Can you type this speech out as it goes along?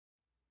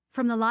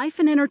From the Life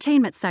and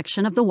Entertainment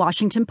section of the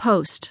Washington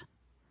Post.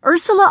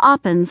 Ursula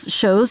Oppens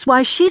shows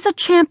why she's a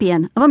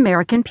champion of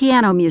American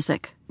piano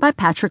music, by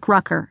Patrick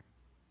Rucker.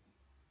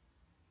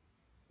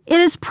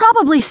 It is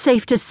probably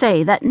safe to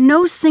say that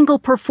no single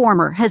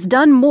performer has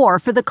done more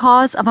for the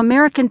cause of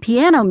American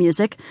piano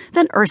music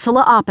than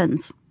Ursula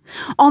Oppens.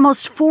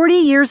 Almost 40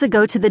 years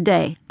ago to the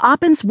day,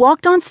 Oppens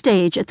walked on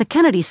stage at the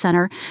Kennedy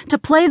Center to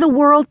play the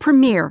world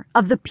premiere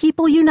of The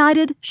People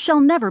United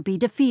Shall Never Be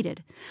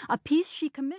Defeated, a piece she commissioned.